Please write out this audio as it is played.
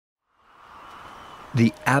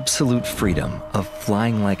The absolute freedom of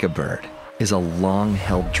flying like a bird is a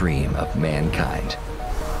long-held dream of mankind.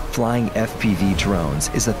 Flying FPV drones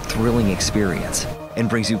is a thrilling experience and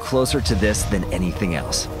brings you closer to this than anything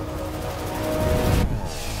else.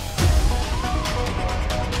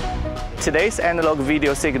 Today's analog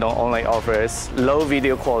video signal only offers low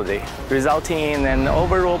video quality, resulting in an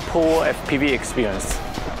overall poor FPV experience.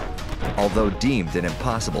 Although deemed an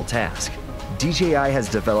impossible task, DJI has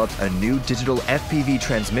developed a new digital FPV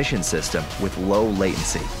transmission system with low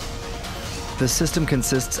latency. The system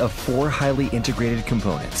consists of 4 highly integrated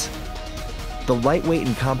components. The lightweight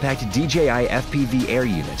and compact DJI FPV Air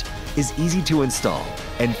unit is easy to install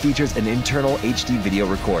and features an internal HD video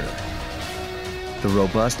recorder. The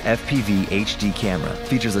robust FPV HD camera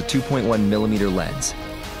features a 2.1mm lens.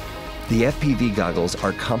 The FPV goggles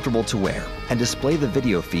are comfortable to wear and display the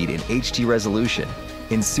video feed in HD resolution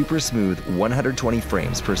in super smooth 120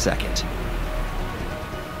 frames per second.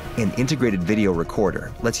 An integrated video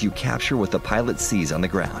recorder lets you capture what the pilot sees on the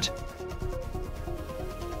ground.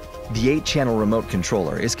 The 8-channel remote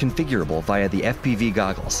controller is configurable via the FPV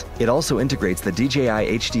goggles. It also integrates the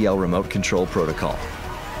DJI HDL remote control protocol.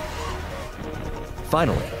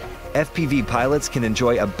 Finally, FPV pilots can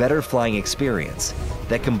enjoy a better flying experience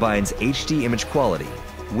that combines HD image quality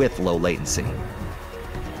with low latency.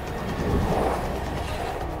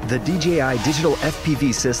 The DJI Digital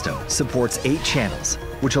FPV System supports 8 channels,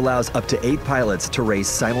 which allows up to 8 pilots to race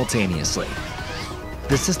simultaneously.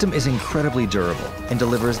 The system is incredibly durable and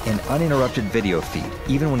delivers an uninterrupted video feed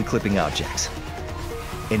even when clipping objects.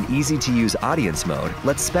 An easy-to-use audience mode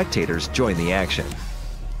lets spectators join the action.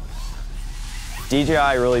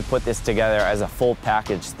 DJI really put this together as a full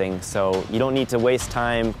package thing, so you don't need to waste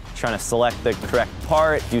time trying to select the correct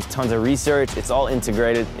part, do tons of research. It's all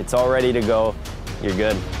integrated, it's all ready to go. You're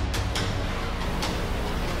good.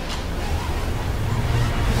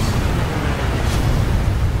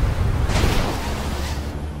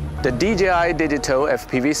 The DJI Digital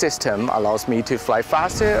FPV System allows me to fly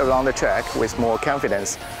faster around the track with more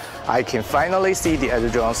confidence. I can finally see the other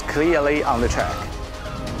drones clearly on the track.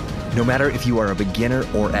 No matter if you are a beginner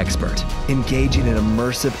or expert, engage in an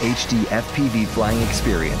immersive HD FPV flying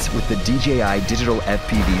experience with the DJI Digital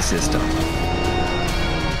FPV System.